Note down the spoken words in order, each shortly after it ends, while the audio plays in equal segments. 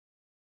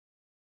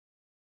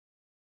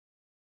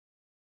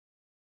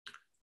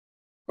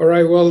All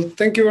right, well,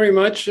 thank you very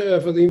much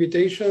for the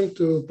invitation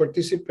to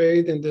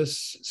participate in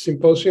this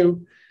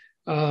symposium.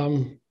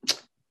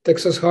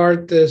 Texas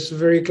Heart is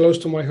very close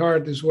to my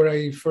heart. It's where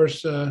I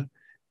first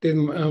did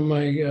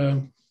my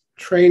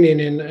training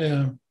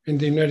in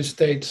the United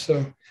States.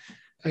 So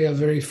I have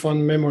very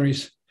fond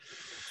memories.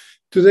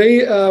 Today,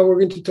 we're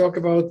going to talk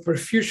about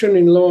perfusion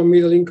in low and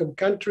middle income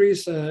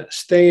countries,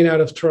 staying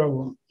out of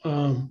trouble.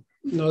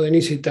 Not an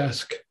easy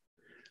task.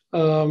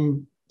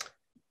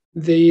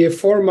 The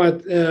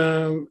format,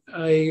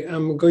 I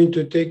am going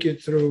to take you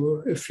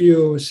through a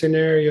few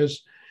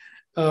scenarios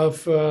of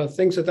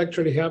things that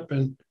actually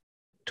happen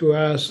to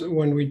us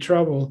when we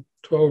travel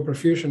to our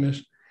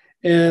perfusionists.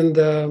 And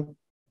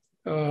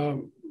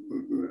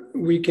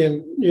we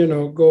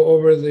can, go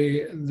over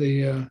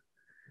the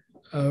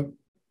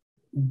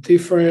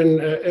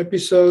different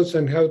episodes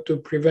and how to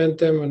prevent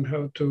them and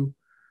how to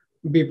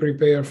be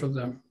prepared for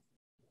them.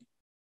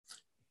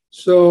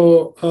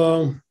 So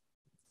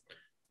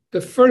the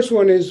first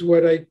one is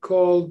what I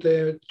call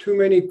the too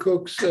many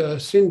cooks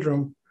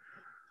syndrome.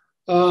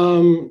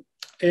 And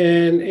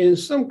in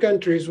some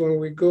countries, when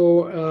we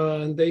go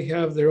and they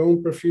have their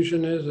own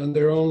perfusionists and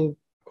their own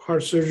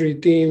heart surgery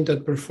team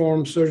that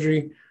perform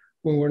surgery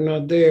when we're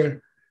not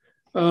there,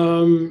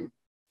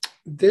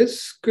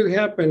 this could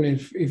happen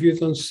if you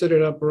don't set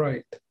it up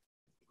right.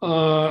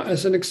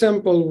 As an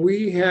example,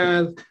 we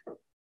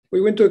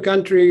went to a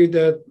country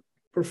that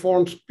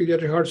performs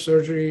pediatric heart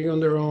surgery on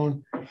their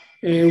own,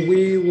 and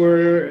we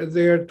were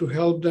there to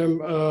help them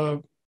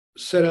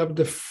set up do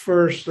the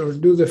first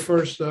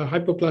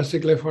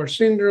hypoplastic left heart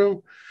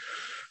syndrome.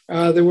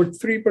 There were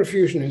 3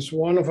 perfusionists.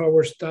 One of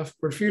our staff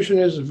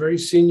perfusionists, a very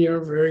senior,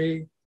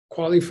 very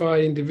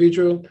qualified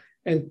individual,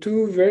 and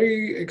 2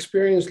 very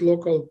experienced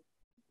local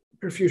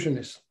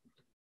perfusionists.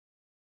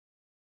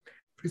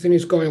 Everything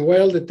is going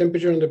well. The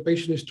temperature on the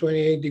patient is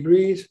 28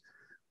 degrees.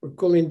 We're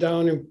cooling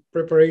down in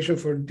preparation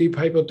for deep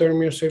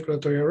hypothermia,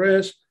 circulatory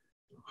arrest.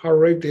 Heart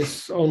rate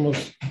is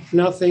almost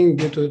nothing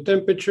due to the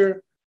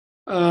temperature.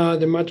 The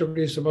hematocrit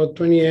is about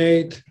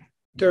 28,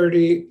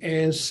 30,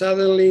 and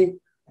suddenly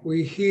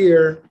we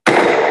hear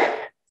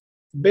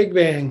big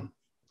bang.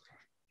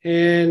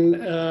 And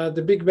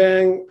the big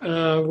bang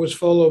was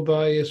followed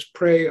by a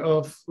spray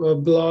of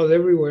blood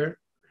everywhere.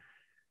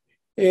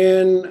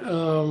 And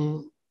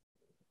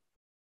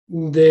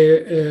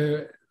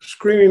the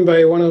screaming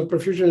by one of the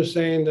perfusionists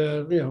saying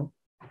that,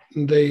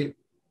 the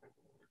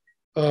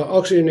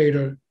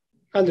oxygenator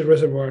and the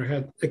reservoir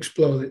had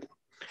exploded.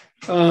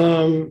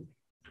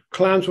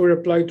 Clamps were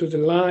applied to the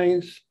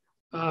lines.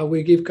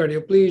 We give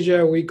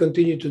cardioplegia. We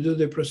continue to do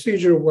the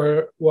procedure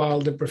while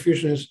the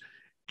perfusionists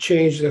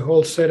change the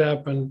whole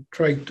setup and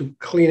try to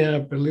clean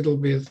up a little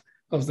bit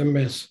of the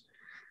mess.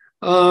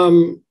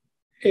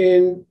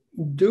 And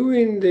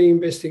doing the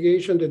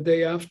investigation the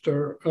day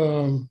after,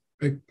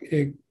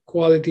 a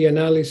quality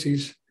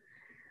analysis,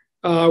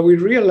 we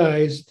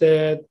realized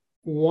that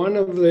one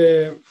of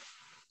the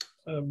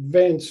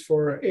vents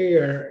for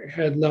air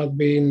had not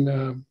been,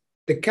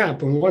 the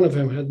cap on one of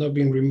them had not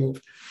been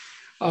removed.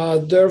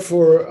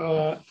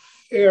 Therefore,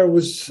 air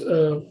was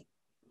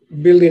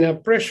building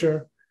up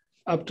pressure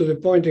up to the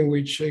point in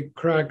which it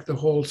cracked the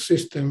whole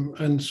system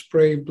and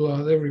sprayed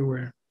blood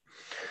everywhere.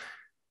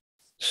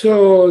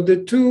 So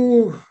the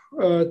 2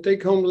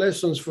 take-home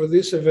lessons for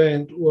this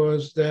event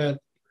was that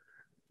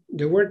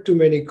there were too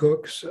many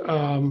cooks.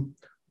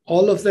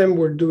 All of them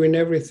were doing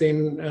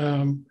everything,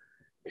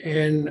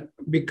 and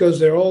because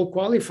they're all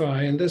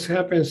qualified, and this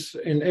happens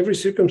in every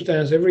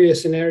circumstance, every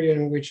scenario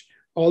in which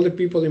all the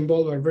people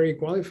involved are very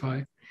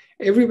qualified,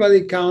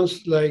 everybody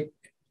counts like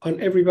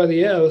on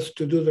everybody else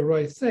to do the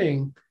right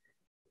thing,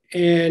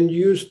 and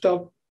you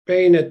stop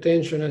paying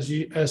attention as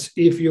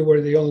if you were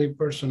the only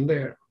person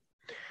there.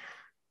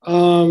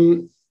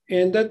 And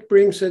that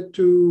brings it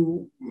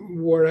to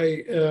what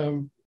I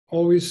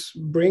always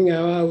bring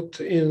out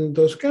in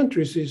those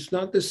countries. It's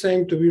not the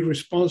same to be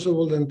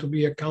responsible than to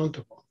be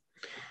accountable.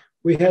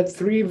 We had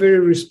 3 very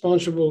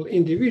responsible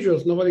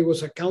individuals. Nobody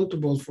was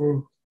accountable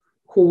for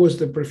who was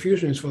the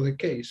perfusionist for the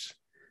case.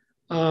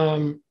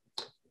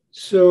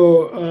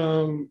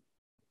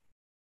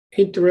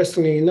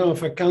 Interestingly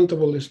enough,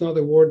 accountable is not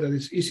a word that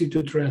is easy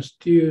to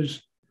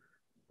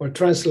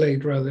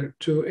translate rather,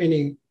 to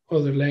any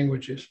other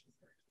languages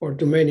or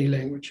to many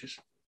languages.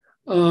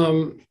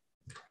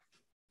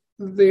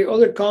 The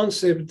other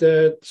concept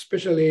that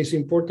especially is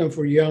important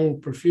for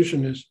young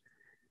perfusionists,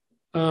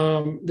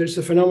 there's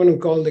a phenomenon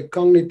called the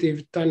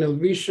cognitive tunnel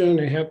vision.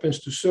 It happens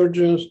to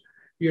surgeons.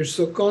 You're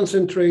so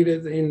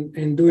concentrated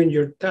in doing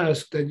your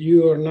task that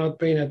you are not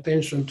paying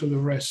attention to the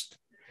rest.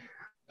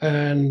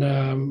 And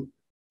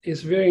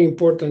it's very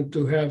important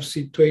to have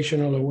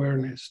situational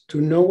awareness, to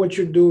know what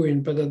you're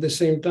doing, but at the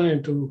same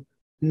time to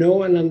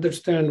know and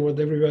understand what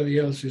everybody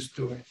else is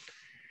doing.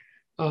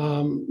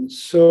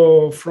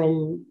 So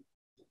from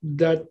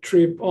that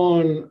trip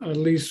on, at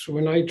least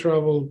when I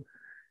travel,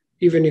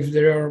 even if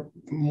there are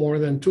more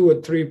than 2 or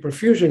 3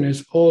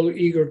 perfusionists, all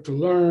eager to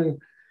learn,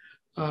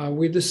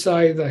 we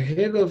decide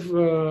ahead of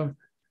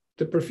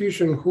the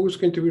perfusion, who's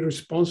going to be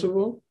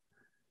responsible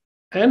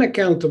and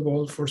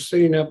accountable for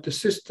setting up the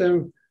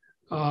system,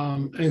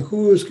 and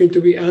who is going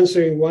to be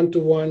answering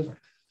one-to-one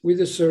with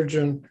the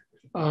surgeon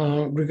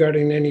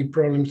regarding any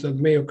problems that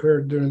may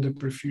occur during the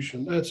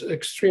perfusion. That's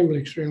extremely,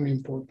 extremely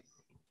important.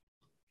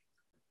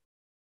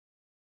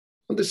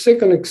 On the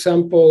second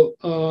example,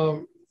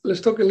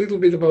 let's talk a little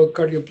bit about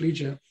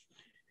cardioplegia.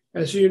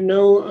 As you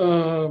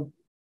know,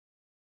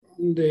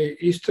 the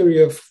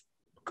history of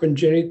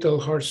congenital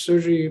heart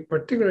surgery,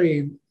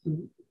 particularly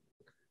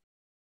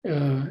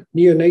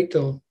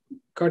neonatal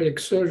cardiac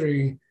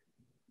surgery,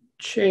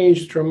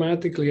 changed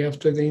dramatically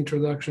after the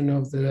introduction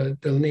of the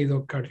del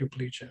nido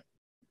cardioplegia.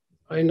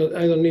 I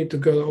don't need to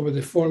go over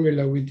the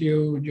formula with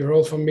you. You're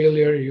all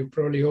familiar. You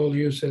probably all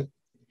use it.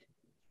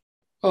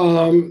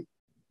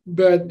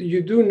 But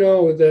you do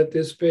know that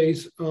it's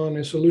based on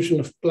a solution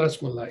of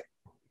plasma light.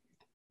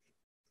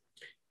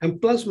 And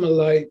plasma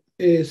light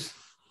is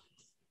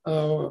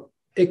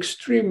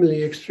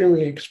extremely,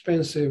 extremely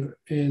expensive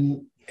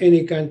in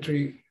any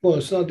country. Well,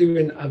 it's not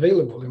even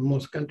available in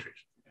most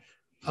countries.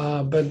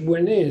 But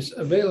when it is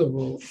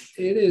available,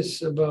 it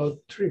is about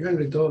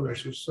 $300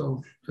 or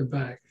so a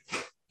bag.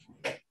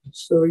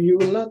 So you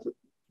will not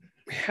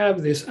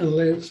have this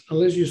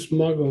unless you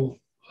smuggle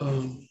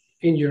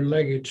in your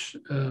luggage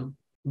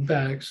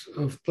bags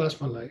of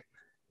plasma light.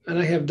 And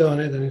I have done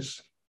it, and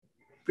it's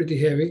pretty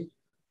heavy.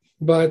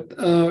 But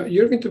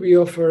you're going to be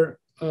offered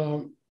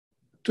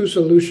two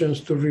solutions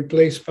to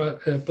replace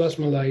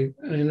plasma light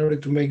in order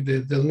to make the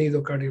del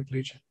nido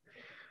cardioplegia.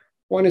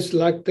 One is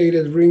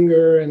lactated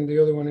ringer, and the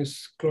other one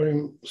is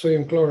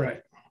sodium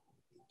chloride.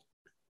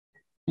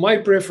 My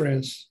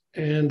preference,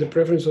 and the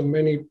preference of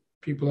many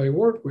people I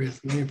work with,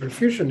 many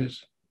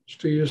perfusionists, is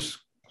to use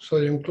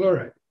sodium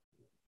chloride.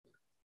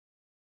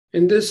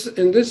 In this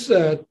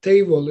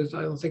table,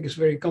 I don't think it's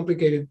very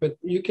complicated, but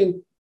you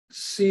can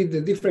see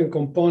the different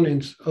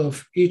components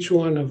of each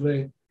one of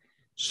the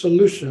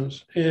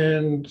solutions.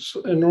 And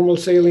a normal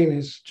saline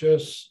is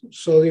just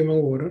sodium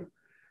and water.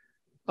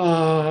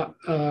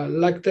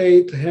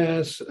 Lactate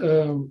has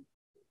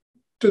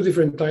two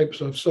different types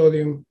of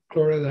sodium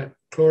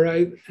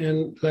chloride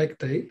and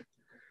lactate.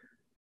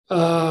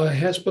 It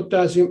has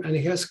potassium and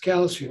it has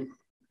calcium.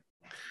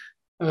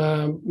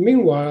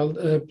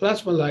 Meanwhile,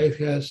 plasma light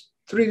has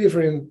three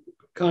different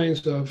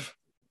kinds of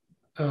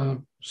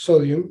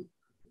sodium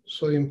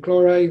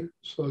chloride,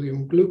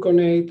 sodium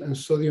gluconate, and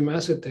sodium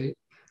acetate.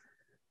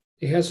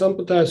 It has some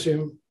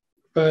potassium,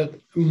 but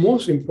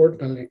most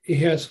importantly, it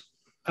has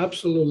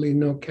absolutely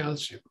no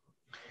calcium.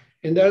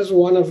 And that's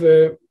one of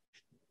the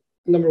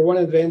number one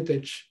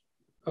advantage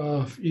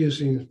of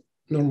using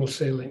normal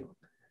saline.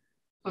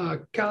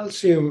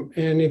 Calcium,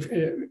 and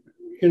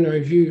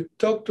if you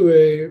talk to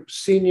a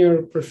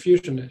senior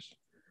perfusionist,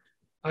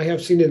 I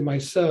have seen it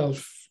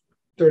myself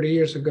 30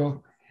 years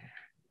ago,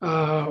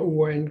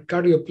 when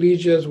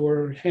cardioplegias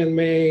were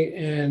handmade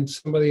and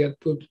somebody had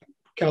put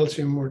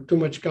calcium or too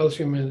much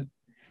calcium in it,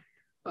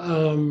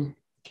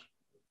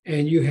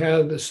 and you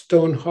had the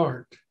stone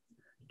heart.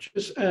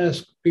 Just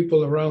ask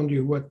people around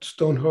you what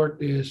stone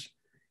heart is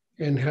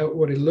and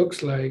what it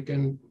looks like,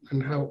 and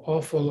how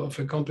awful of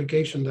a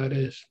complication that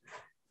is.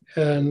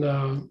 And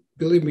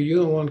believe me, you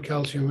don't want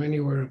calcium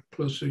anywhere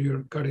close to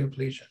your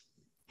cardioplegia.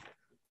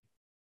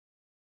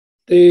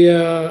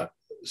 The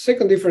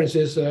second difference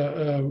is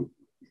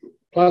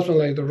plasma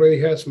light already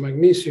has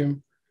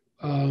magnesium,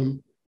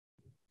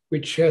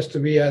 which has to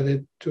be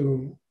added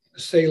to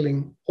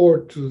saline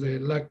or to the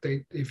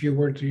lactate if you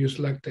were to use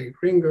lactate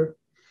ringer.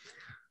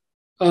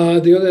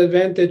 The other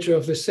advantage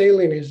of the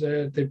saline is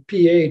that the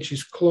pH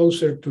is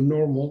closer to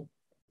normal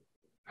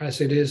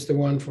as it is the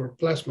one for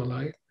plasma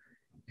light.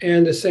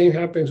 And the same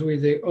happens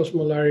with the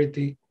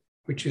osmolarity,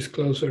 which is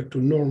closer to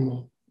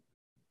normal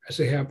as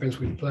it happens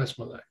with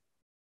plasma light.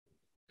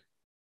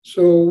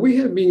 So we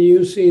have been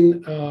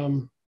using,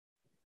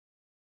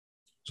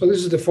 so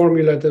this is the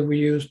formula that we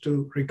use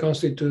to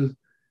reconstitute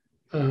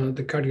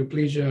the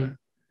cardioplegia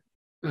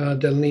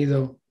del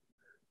nido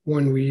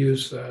when we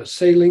use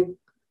saline.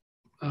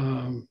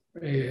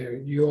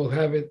 You all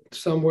have it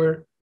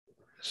somewhere,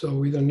 so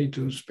we don't need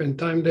to spend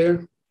time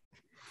there.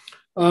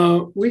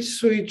 We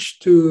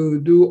switched to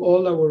do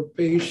all our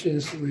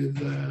patients with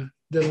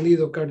del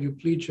nido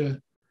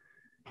cardioplegia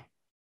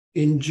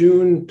in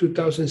June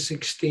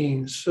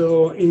 2016.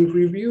 So in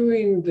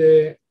reviewing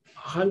the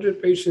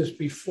 100 patients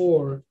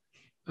before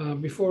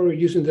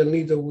using del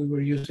nido, we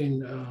were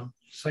using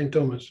St.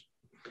 Thomas.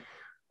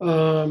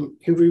 In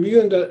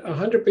reviewing the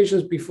 100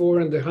 patients before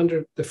and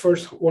the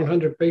first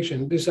 100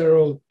 patients, these are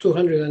all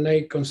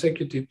 208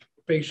 consecutive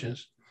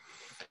patients,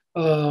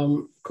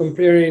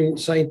 comparing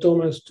St.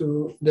 Thomas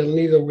to del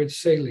nido with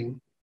saline.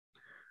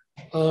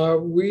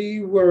 We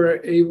were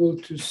able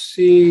to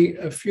see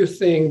a few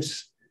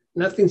things,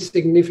 nothing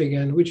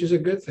significant, which is a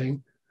good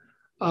thing.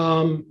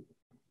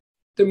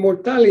 The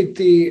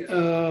mortality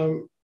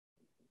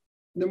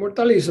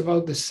is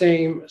about the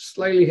same,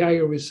 slightly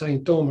higher with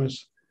St.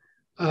 Thomas,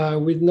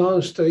 with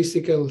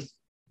non-statistical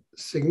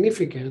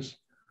significance.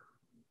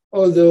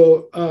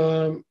 Although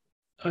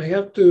I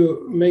have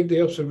to make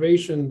the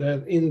observation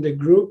that in the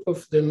group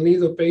of the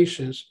nido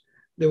patients,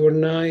 there were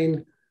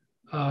 9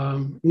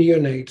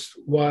 neonates,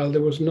 while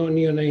there was no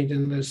neonate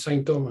in the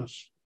St.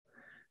 Thomas.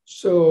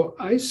 So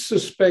I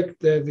suspect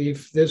that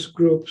if these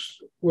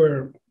groups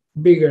were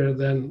bigger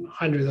than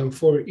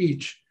 104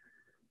 each,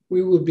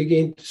 we will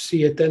begin to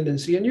see a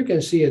tendency, and you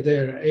can see it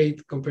there,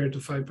 8 compared to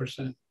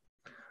 5%.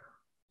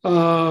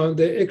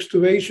 The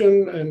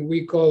extubation, and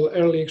we call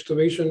early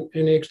extubation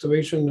any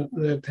extubation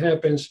that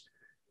happens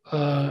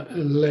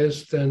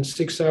less than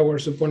 6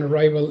 hours upon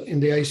arrival in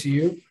the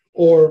ICU,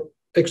 or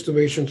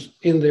extubations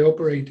in the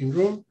operating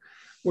room.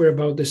 We're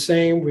about the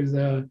same, with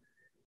a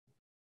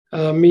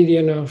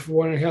median of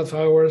 1.5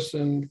 hours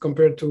and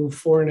compared to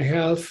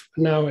 4.5.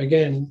 Now,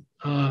 again,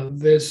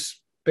 this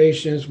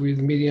patients with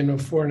median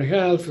of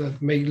 4.5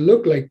 that may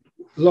look like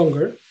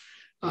longer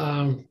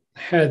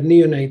had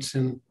neonates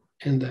in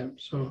them.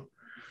 So,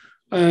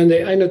 and the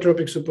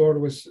inotropic support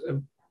was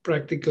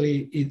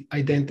practically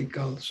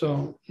identical.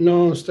 So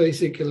no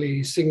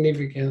statistically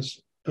significance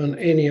on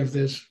any of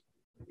these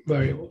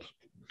variables.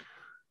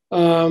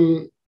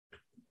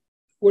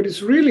 What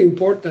is really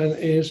important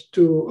is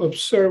to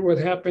observe what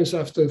happens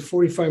after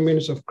 45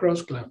 minutes of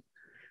cross clamp,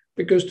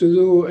 because to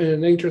do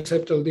an atrial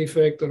septal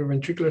defect or a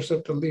ventricular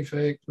septal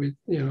defect with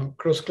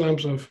cross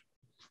clamps of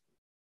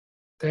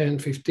 10,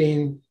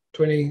 15,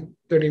 20,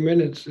 30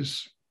 minutes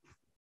is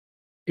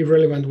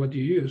irrelevant what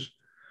you use.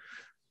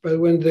 But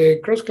when the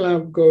cross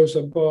clamp goes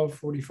above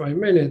 45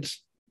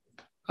 minutes,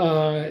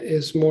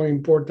 it's more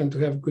important to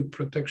have good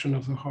protection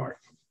of the heart.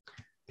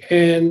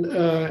 And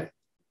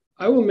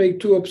I will make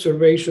 2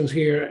 observations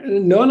here,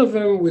 none of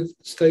them with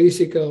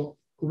statistical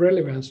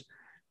relevance,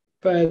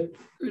 but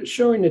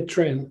showing a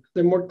trend.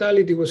 The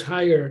mortality was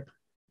higher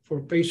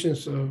for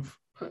patients on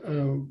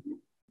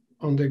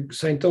the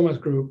St. Thomas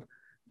group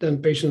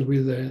than patients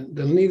with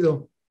the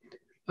nido.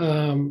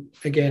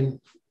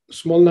 Again,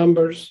 small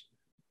numbers,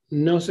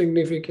 not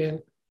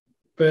significant,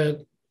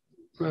 but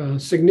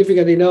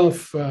significant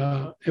enough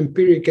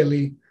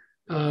empirically,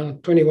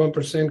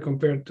 21%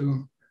 compared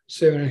to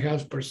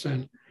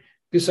 7.5%.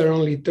 These are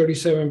only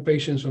 37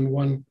 patients on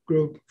one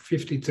group,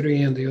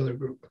 53 in the other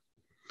group.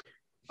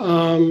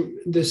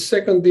 The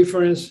second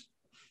difference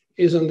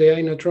is on the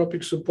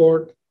inotropic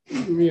support.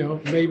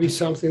 Maybe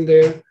something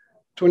there.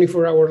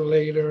 24 hours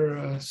later,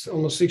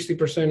 almost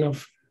 60%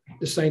 of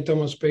the St.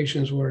 Thomas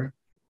patients were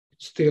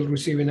still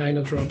receiving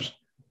inotropes.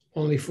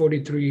 Only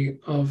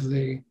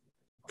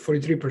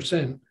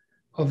 43%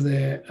 of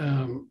the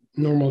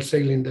normal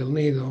saline del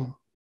nido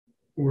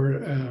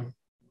were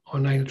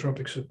on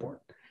inotropic support.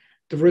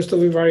 The rest of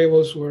the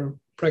variables were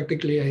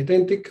practically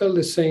identical,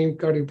 the same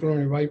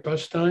cardiopulmonary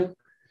bypass time,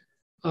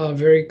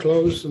 very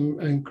close,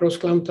 and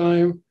cross-clamp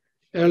time,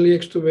 early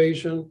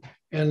extubation,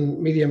 and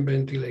median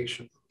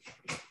ventilation.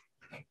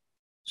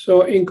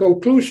 So in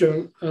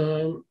conclusion,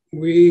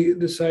 we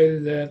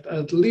decided that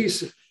at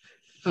least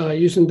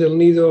using del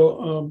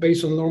nido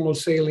based on normal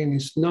saline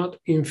is not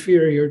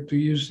inferior to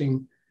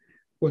using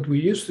what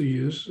we used to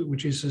use,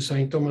 which is a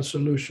St. Thomas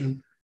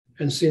solution.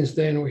 And since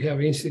then, we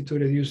have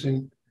instituted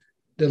using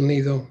del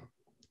nido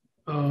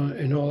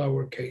in all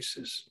our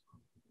cases.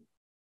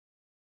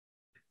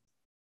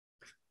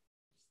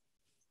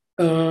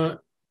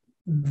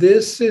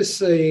 This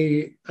is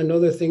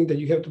another thing that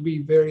you have to be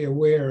very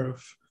aware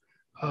of.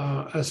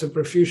 As a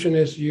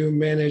perfusionist, you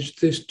manage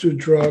these 2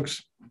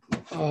 drugs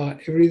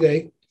every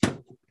day,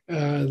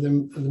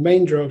 the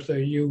main drugs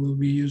that you will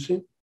be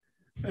using.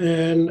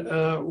 And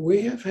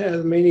we have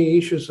had many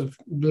issues of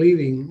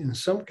bleeding in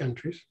some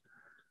countries,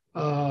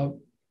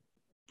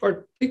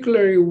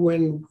 particularly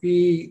when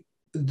we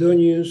don't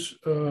use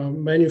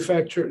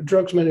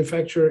drugs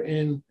manufactured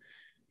in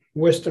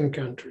Western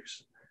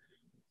countries.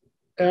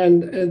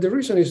 And the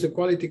reason is the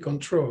quality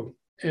control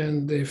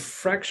and the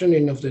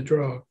fractioning of the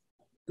drug,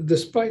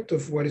 despite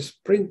of what is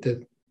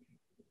printed,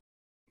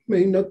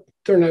 may not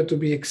turn out to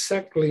be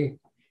exactly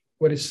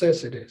what it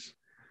says it is.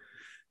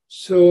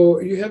 So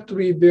you have to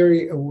be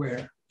very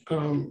aware.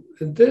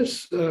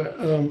 This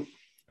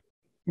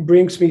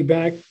brings me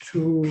back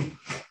to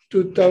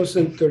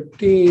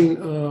 2013,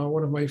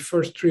 one of my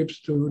first trips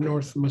to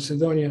North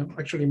Macedonia,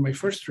 actually my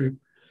first trip,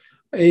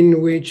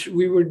 in which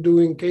we were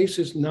doing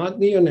cases, not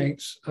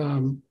neonates,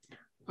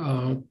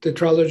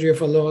 tetralogy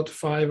of a lot,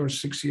 5 or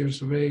 6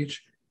 years of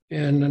age,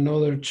 and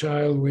another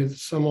child with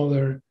some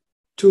other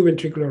 2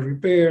 ventricular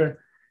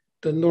repair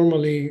that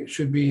normally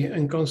should be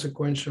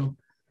inconsequential.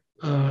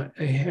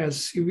 It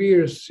has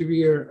severe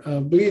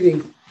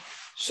bleeding,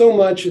 so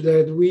much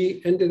that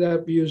we ended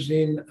up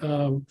using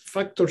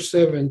factor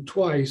 7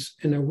 twice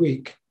in a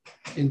week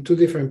in 2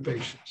 different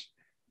patients,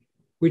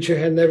 which I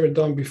had never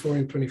done before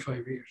in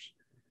 25 years.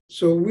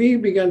 So we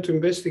began to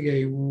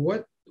investigate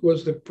what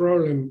was the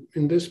problem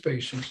in these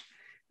patients.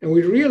 And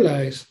we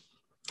realized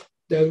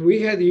that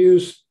we had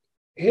used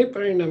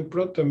heparin and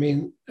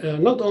protamine.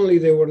 Not only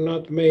they were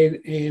not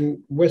made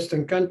in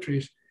Western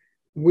countries,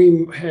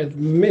 we had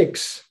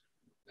mixed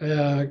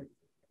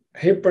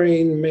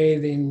heparin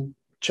made in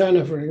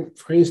China,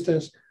 for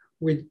instance,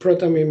 with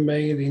protamine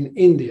made in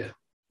India.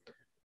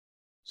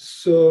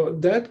 So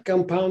that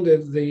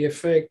compounded the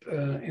effect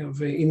of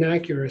the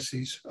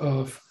inaccuracies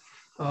of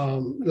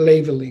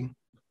labeling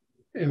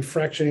and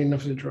fractioning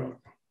of the drug.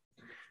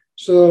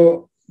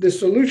 So the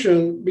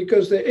solution,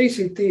 because the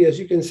ACT, as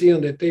you can see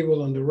on the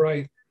table on the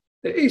right,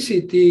 the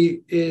ACT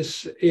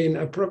is in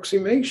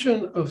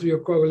approximation of your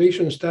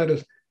coagulation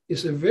status,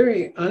 is a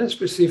very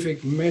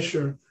unspecific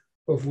measure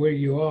of where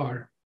you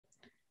are.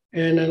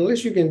 And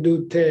unless you can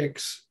do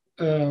TEX,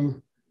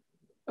 the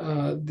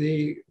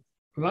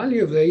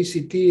value of the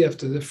ACT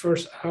after the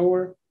first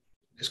hour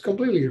is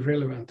completely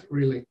irrelevant,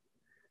 really.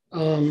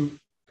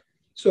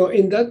 So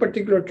in that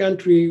particular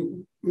country,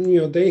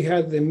 they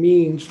had the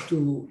means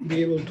to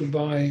be able to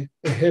buy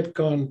a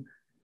HepCon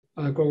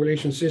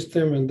coagulation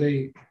system, and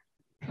they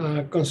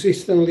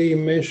consistently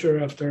measure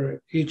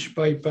after each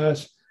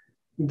bypass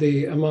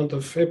the amount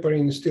of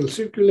heparin still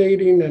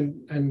circulating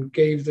and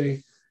gave the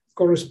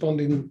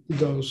corresponding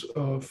dose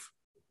of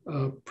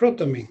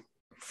protamine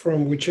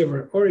from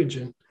whichever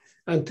origin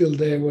until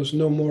there was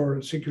no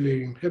more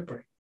circulating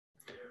heparin.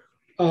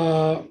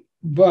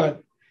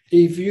 But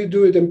if you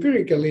do it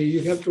empirically,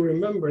 you have to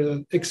remember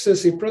that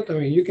excessive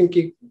protamine, you can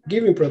keep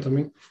giving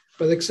protamine,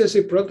 but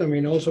excessive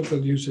protamine also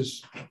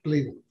produces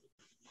bleeding.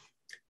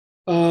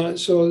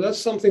 So that's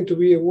something to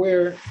be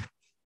aware.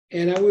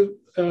 And I would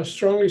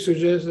strongly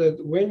suggest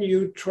that when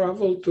you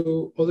travel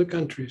to other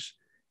countries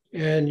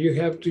and you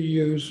have to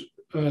use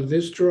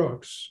these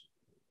drugs,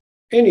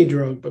 any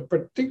drug, but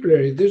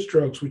particularly these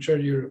drugs, which are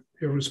your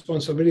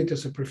responsibility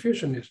as a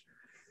perfusionist,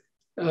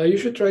 you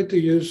should try to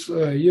use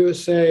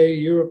USA,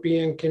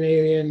 European,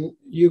 Canadian,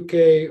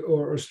 UK,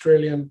 or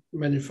Australian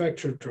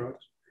manufactured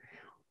drugs.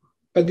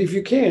 But if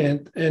you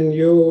can't, and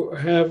you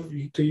have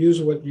to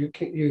use what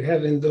you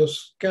have in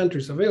those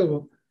countries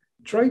available,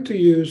 try to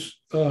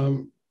use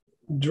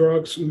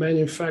drugs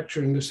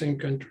manufactured in the same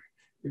country.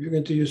 If you're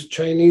going to use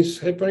Chinese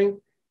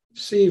heparin,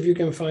 see if you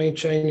can find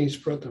Chinese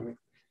protamine.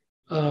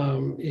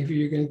 If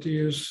you're going to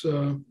use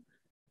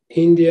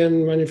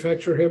Indian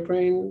manufactured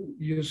heparin,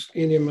 use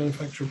Indian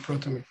manufactured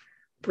protamine.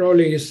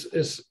 Probably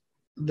is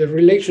the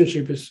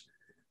relationship is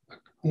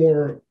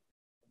more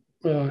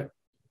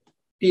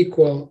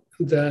equal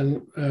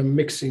than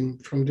mixing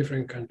from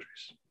different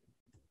countries.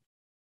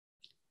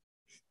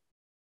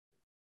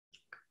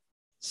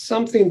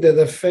 Something that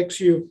affects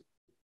you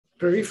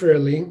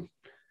peripherally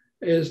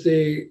is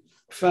the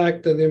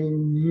fact that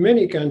in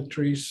many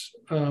countries,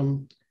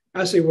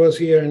 as it was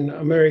here in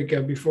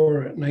America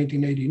before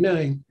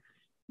 1989,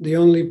 the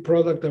only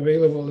product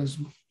available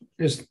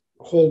is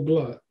whole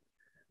blood,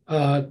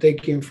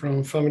 taken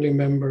from family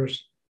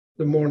members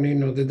the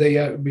morning or the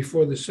day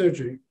before the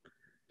surgery.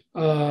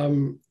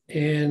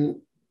 And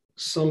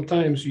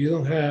sometimes you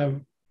don't have,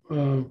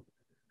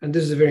 and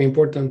this is very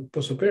important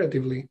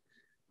postoperatively,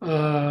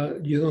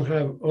 you don't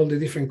have all the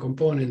different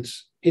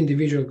components,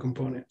 individual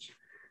components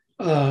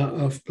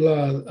of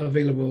blood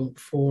available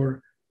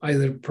for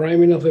either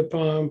priming of the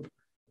pump,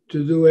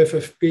 to do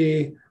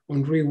FFP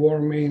on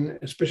rewarming,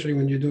 especially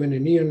when you're doing a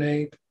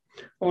neonate,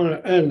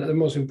 and the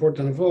most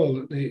important of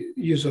all, the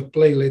use of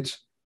platelets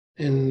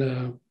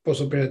in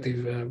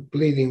postoperative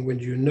bleeding when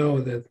you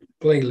know that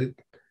platelet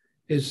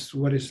is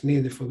what is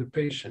needed for the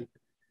patient.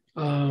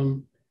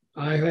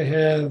 I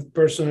have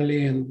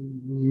personally, and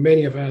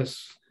many of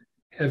us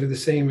have the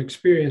same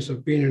experience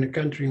of being in a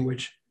country in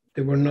which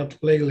there were not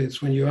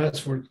platelets when you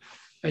ask for it.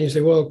 And you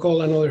say, well,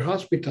 call another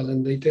hospital.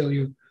 And they tell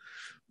you,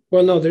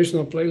 well, no, there's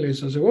no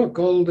platelets. I say, well,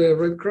 call the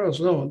Red Cross.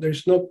 No,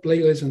 there's no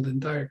platelets in the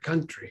entire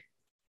country.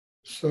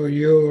 So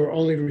your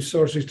only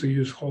resource is to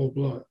use whole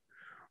blood,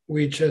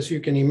 which, as you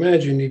can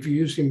imagine, if you're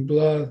using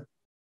blood,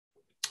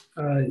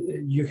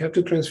 you have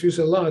to transfuse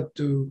a lot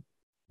to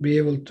be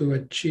able to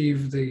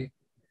achieve the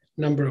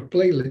number of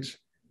platelets.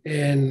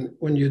 And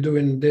when you're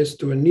doing this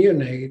to a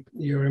neonate,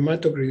 your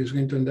hematocrit is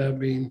going to end up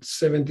being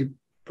 70%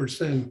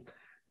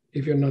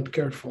 if you're not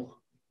careful.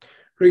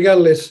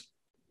 Regardless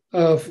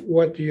of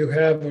what you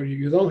have or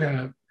you don't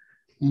have,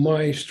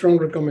 my strong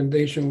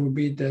recommendation would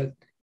be that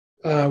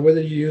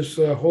whether you use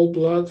whole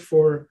blood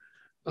for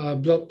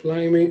blood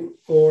priming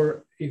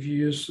or if you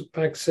use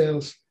packed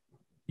cells,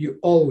 you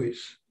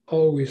always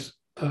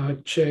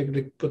check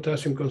the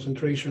potassium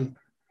concentration,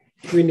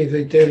 even if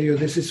they tell you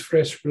this is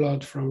fresh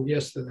blood from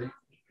yesterday,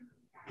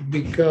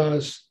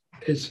 because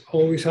it's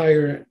always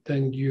higher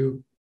than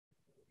you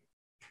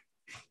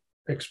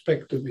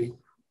expect to be.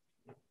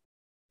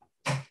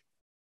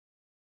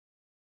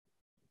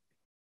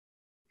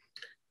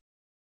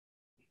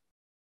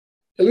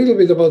 A little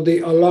bit about the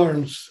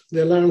alarms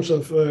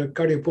of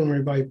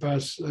cardiopulmonary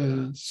bypass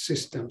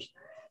systems,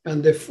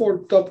 and the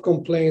 4 top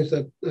complaints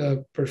that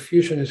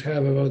perfusionists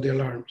have about the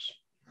alarms.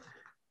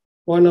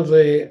 One of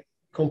the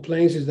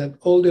complaints is that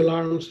all the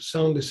alarms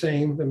sound the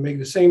same, they make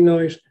the same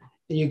noise,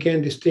 and you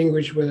can't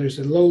distinguish whether it's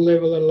a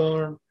low-level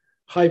alarm,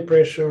 high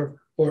pressure,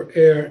 or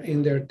air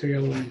in the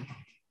arterial line.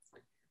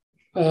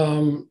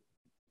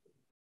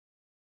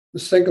 The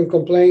second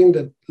complaint,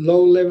 that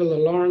low-level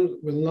alarm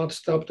will not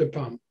stop the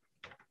pump.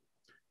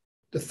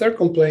 The third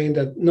complaint,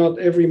 that not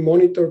every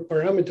monitor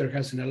parameter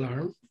has an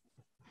alarm.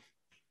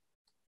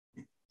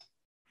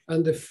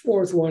 And the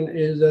fourth one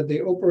is that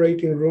the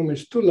operating room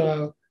is too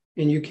loud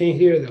and you can't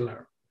hear the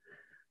alarm.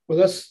 Well,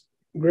 that's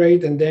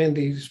great and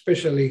dandy,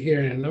 especially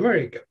here in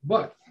America.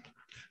 But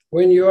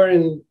when you are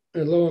in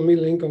a low and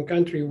middle income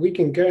country, we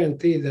can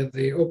guarantee that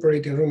the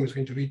operating room is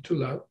going to be too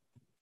loud.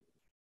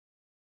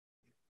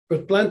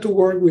 But plan to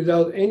work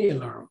without any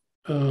alarm.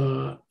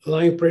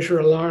 Line pressure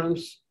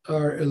alarms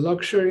are a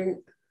luxury.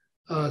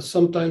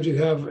 Sometimes you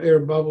have air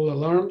bubble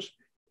alarms,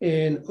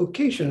 and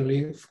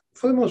occasionally,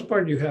 for the most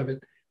part, you have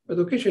it, but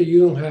occasionally you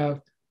don't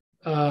have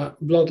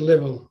blood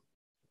level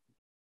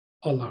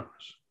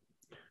alarms.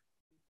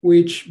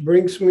 Which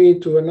brings me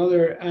to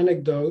another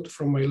anecdote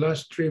from my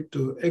last trip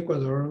to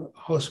Ecuador,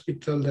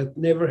 hospital that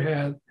never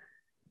had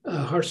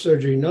heart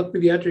surgery, not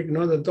pediatric,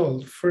 not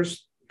adult.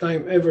 First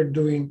time ever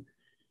doing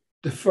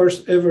the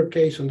first ever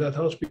case on that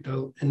hospital,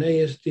 an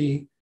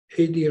ASD,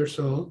 8 years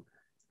old.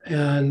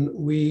 And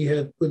we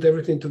had put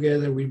everything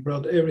together. We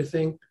brought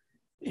everything.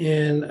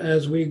 And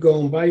as we go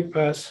on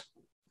bypass,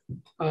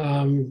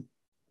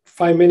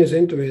 5 minutes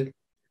into it,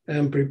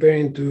 I'm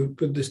preparing to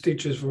put the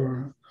stitches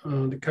for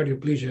the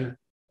cardioplegia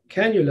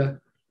cannula,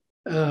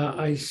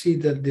 I see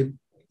that the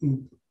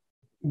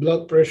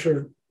blood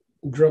pressure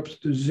drops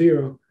to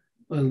 0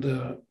 and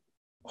the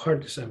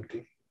heart is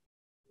empty.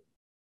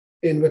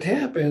 And what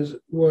happens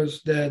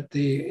was that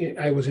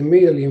I was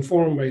immediately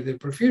informed by the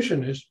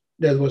perfusionist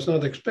that was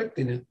not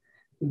expecting it.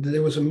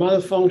 There was a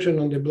malfunction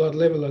on the blood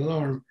level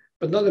alarm,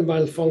 but not a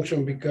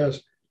malfunction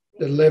because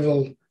the level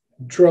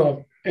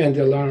dropped and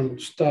the alarm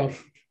stopped,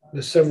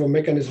 the servo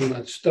mechanism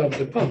that stopped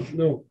the pump.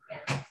 No,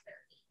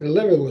 the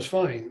level was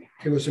fine.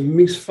 It was a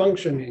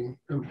misfunctioning,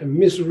 a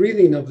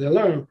misreading of the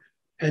alarm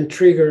and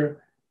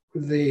trigger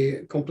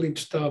the complete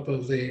stop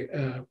of the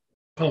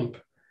pump.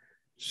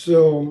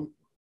 So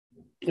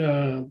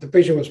the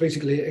patient was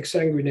basically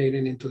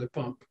exsanguinating into the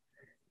pump.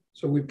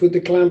 So we put the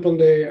clamp on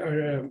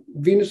the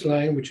venous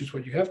line, which is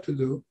what you have to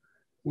do.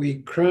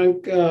 We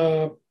crank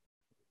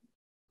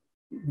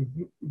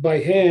by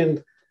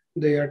hand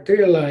the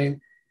arterial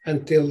line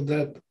until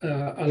that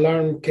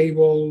alarm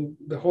cable,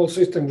 the whole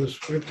system was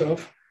ripped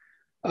off,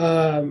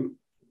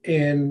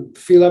 and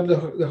fill up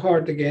the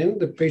heart again.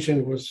 The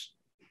patient was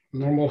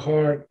normal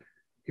heart.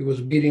 It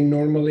was beating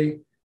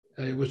normally.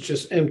 It was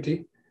just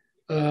empty.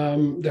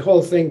 The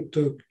whole thing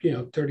took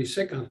 30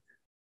 seconds,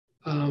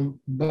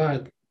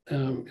 but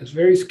it's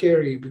very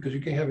scary because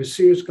you can have a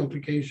serious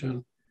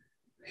complication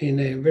in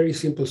a very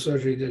simple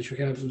surgery that you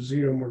have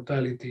 0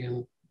 mortality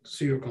and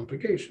 0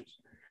 complications.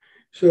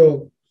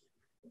 So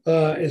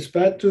it's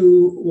bad to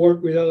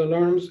work without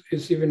alarms.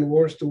 It's even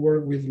worse to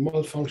work with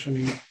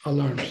malfunctioning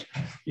alarms.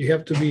 You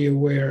have to be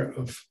aware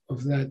of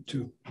that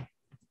too.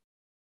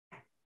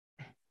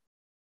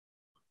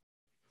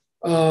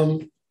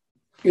 On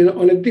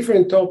a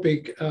different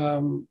topic,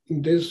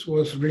 this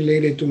was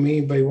related to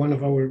me by one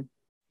of our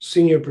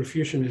senior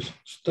perfusionists,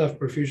 staff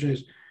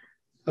perfusionists,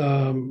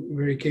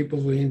 very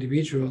capable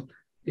individual.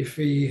 If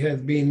he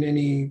had been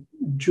any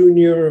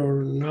junior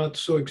or not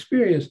so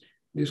experienced,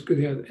 this could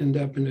have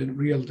ended up in a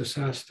real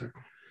disaster.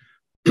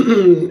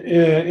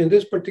 In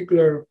this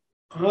particular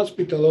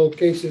hospital, all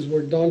cases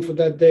were done for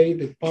that day.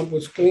 The pump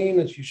was clean,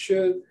 as you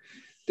should.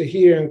 The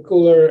heater and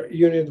cooler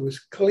unit was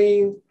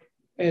clean,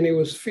 and it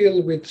was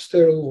filled with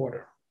sterile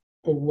water,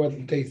 or what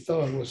they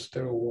thought was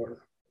sterile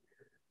water.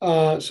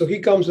 So he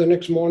comes the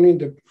next morning,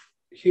 the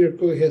heater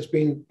cooler has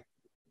been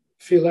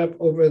filled up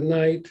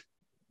overnight.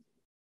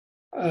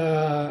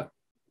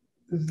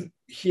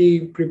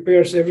 He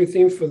prepares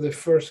everything for the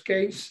first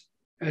case,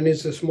 and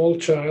it's a small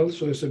child,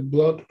 so it's a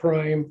blood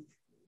prime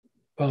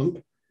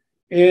pump.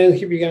 And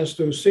he begins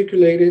to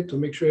circulate it to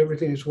make sure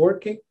everything is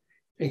working.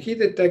 And he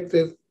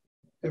detected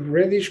a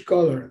reddish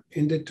color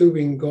in the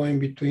tubing going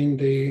between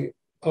the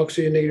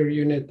oxygenator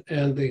unit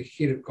and the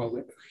heater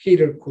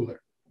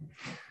cooler.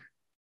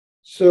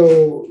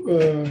 So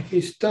he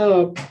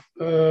stopped,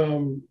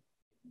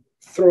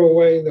 throw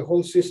away the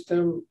whole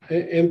system,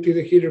 empty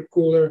the heater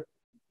cooler,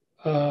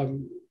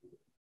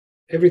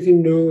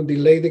 everything new,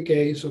 delay the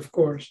case, of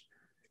course.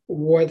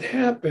 What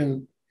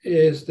happened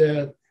is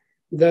that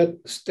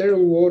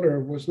sterile water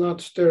was not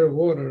sterile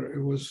water,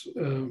 it was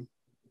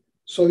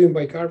sodium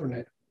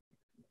bicarbonate.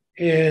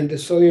 And the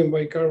sodium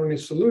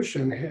bicarbonate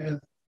solution had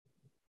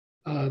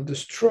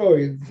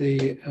destroyed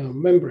the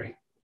membrane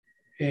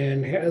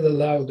and had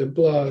allowed the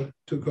blood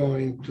to go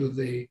into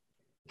the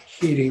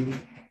heating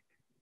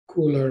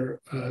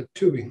cooler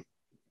tubing.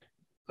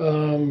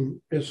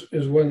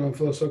 Is one of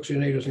those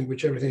oxygenators in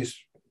which everything is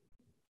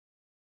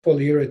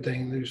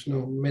polyurethane, there's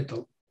no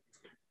metal.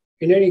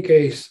 In any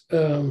case,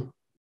 number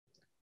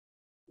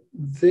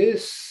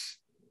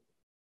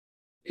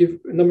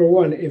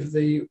one, if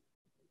the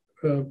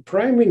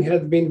priming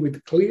had been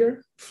with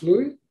clear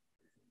fluid,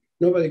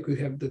 nobody could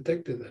have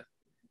detected that.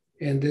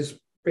 And this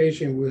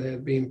patient would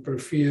have been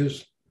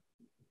perfused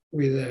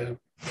with a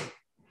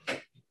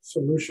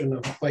solution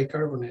of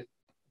bicarbonate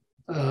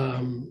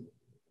and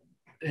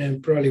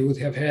probably would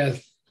have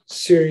had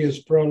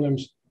serious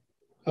problems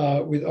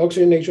with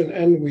oxygenation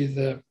and with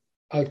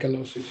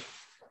alkalosis.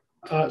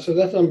 So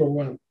that's number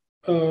one.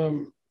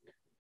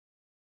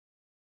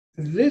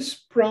 This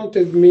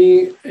prompted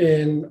me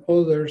and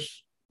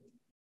others,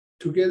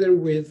 together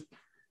with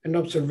an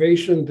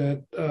observation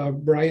that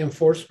Brian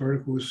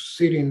Forsberg, who's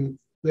sitting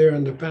there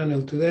on the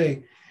panel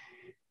today,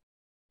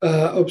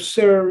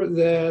 observed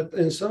that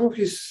in some of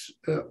his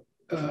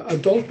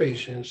adult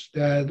patients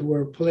that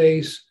were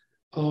placed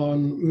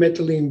on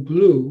methylene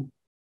blue,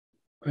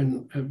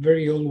 and a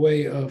very old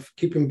way of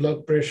keeping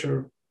blood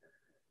pressure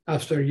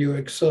after you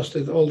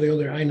exhausted all the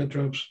other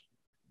inotropes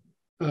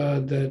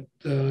that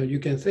you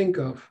can think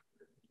of.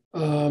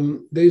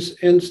 These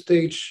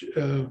end-stage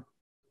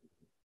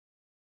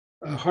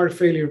heart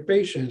failure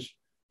patients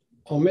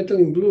on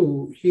methylene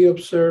blue, he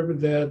observed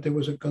that there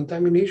was a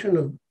contamination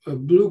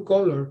of blue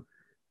color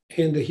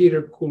in the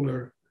heater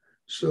cooler.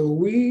 So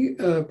we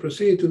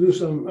proceeded to do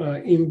some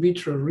in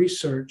vitro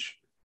research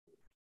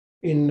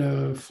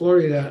in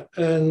Florida,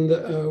 and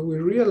we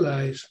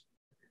realized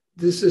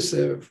this is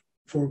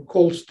for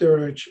cold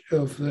storage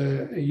of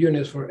the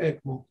units for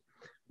ECMO.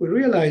 We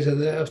realized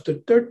that after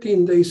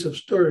 13 days of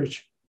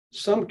storage,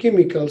 some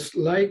chemicals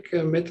like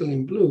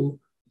methylene blue,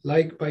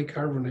 like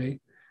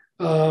bicarbonate,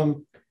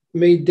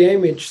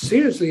 may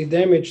seriously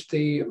damage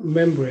the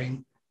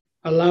membrane,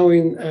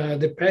 allowing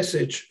the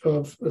passage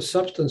of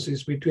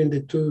substances between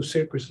the two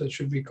circuits that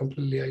should be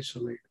completely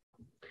isolated.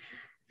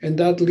 And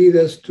that led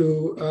us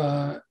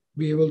to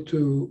be able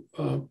to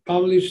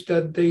publish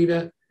that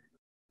data,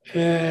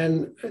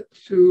 and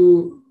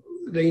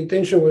the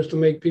intention was to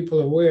make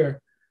people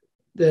aware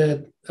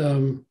that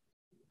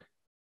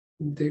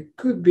there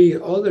could be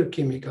other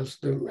chemicals.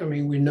 I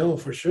mean, we know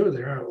for sure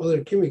there are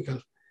other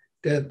chemicals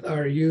that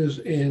are used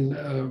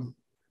in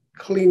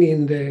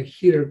cleaning the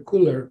heater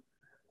cooler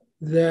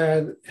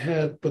that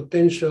had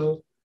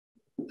potential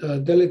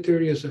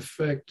deleterious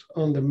effect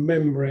on the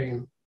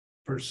membrane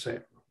per se.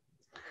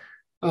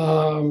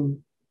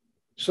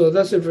 So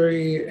that's a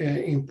very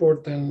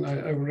important,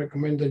 I would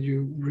recommend that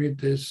you read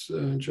this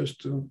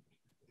just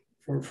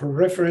for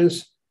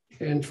reference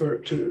and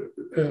to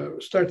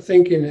start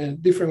thinking in a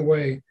different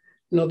way.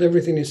 Not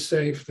everything is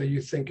safe that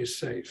you think is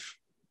safe.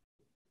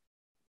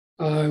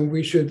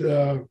 We should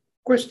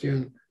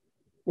question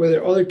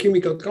whether other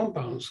chemical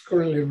compounds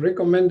currently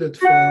recommended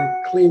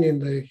for cleaning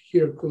the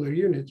heater cooler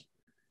units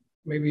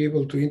may be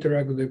able to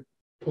interact with the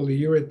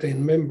polyurethane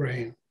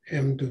membrane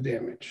and do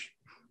damage.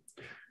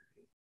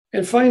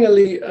 And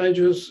finally,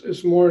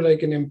 it's more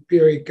like an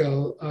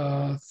empirical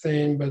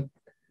thing, but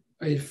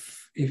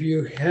if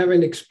you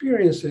haven't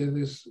experienced it,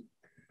 this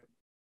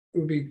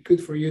would be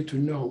good for you to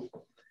know.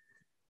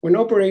 When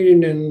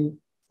operating in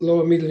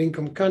low and middle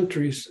income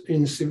countries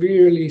in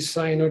severely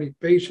cyanotic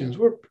patients,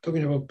 we're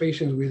talking about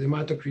patients with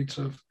hematocrits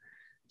of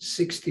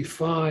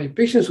 65,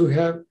 patients who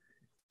have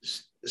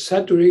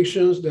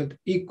saturations that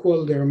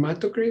equal their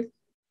hematocrit.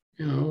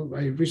 You know,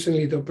 I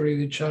recently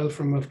operated a child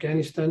from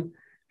Afghanistan.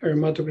 Her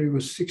hematocrit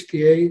was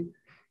 68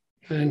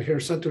 and her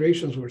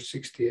saturations were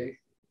 68.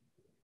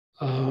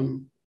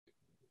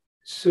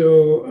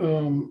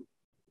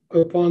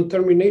 Upon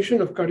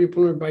termination of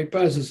cardiopulmonary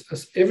bypasses,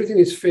 as everything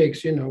is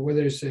fixed, you know,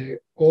 whether it's a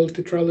old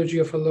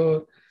tetralogy of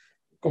Fallot,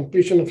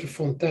 completion of a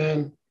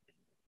Fontan,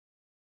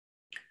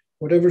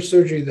 whatever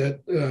surgery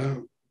that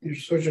your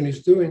surgeon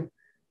is doing,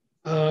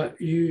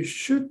 you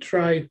should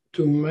try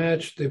to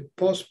match the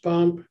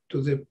post-pump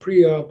to the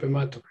pre-op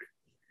hematocrit.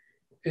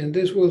 And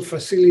this will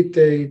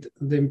facilitate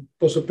the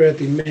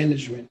postoperative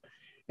management.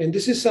 And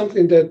this is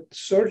something that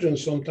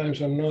surgeons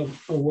sometimes are not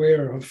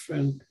aware of,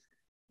 and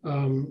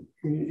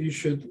you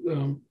should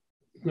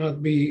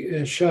not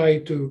be shy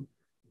to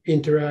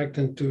interact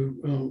and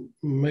to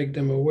make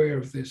them aware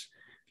of this.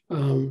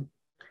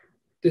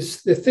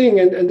 The thing,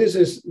 and this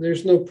is,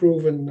 there's no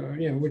proven,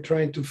 you know, we're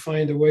trying to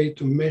find a way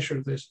to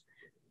measure this,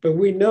 but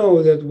we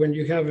know that when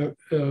you have a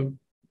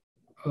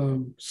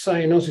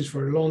cyanosis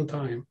for a long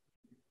time,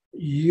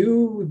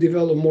 you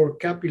develop more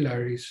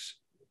capillaries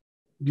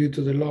due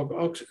to the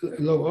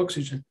low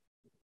oxygen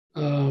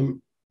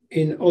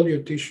in all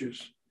your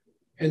tissues.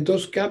 And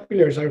those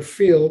capillaries are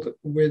filled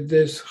with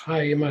this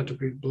high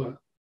hematocrit blood.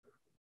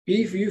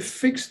 If you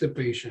fix the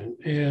patient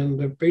and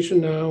the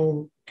patient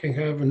now can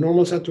have a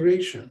normal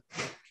saturation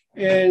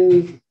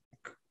and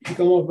you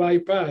come off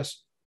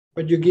bypass,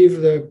 but you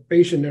give the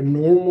patient a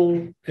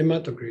normal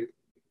hematocrit,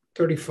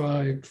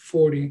 35,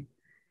 40,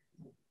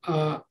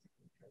 a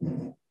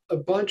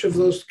bunch of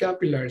those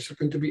capillaries are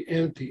going to be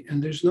empty,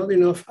 and there's not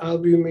enough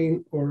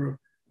albumin or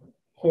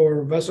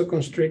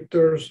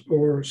vasoconstrictors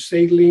or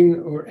saline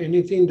or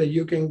anything that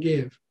you can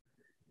give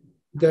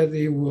that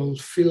it will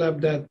fill up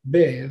that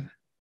bed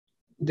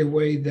the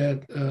way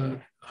that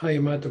high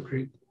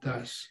hematocrit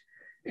does.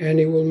 And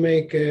it will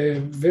make a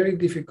very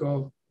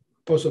difficult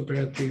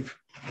postoperative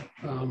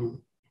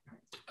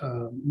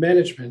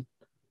management.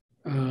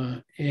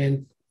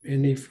 And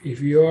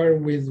if you are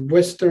with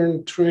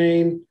Western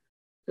trained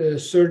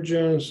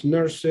surgeons,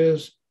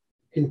 nurses,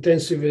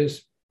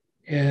 intensivists,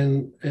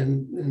 and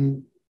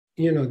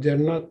you know, they're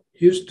not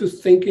used to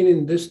thinking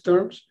in these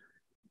terms,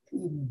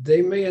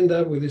 they may end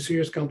up with a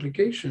serious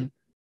complication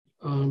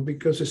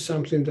because it's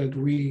something that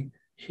we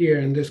here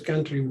in this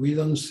country, we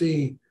don't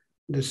see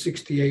the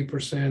 68%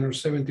 or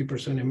 70%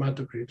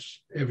 hematocrits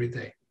every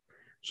day.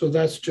 So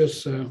that's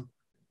just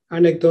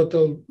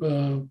anecdotal,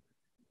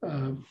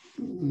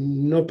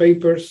 no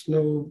papers,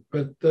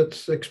 but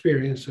that's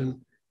experience, and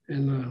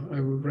I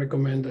would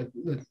recommend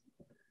that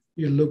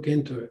you look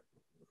into it.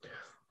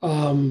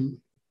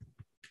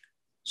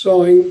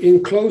 So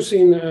in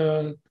closing,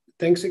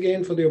 thanks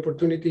again for the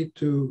opportunity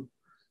to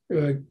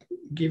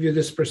give you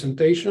this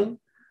presentation.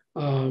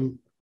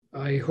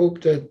 I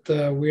hope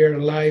that we are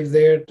live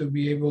there to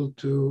be able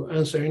to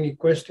answer any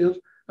questions.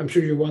 I'm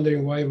sure you're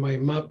wondering why my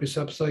map is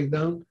upside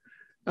down.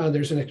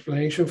 There's an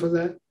explanation for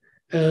that.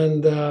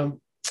 And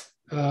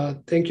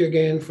thank you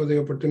again for the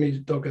opportunity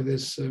to talk at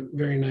this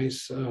very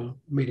nice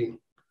meeting.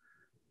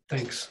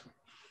 Thanks.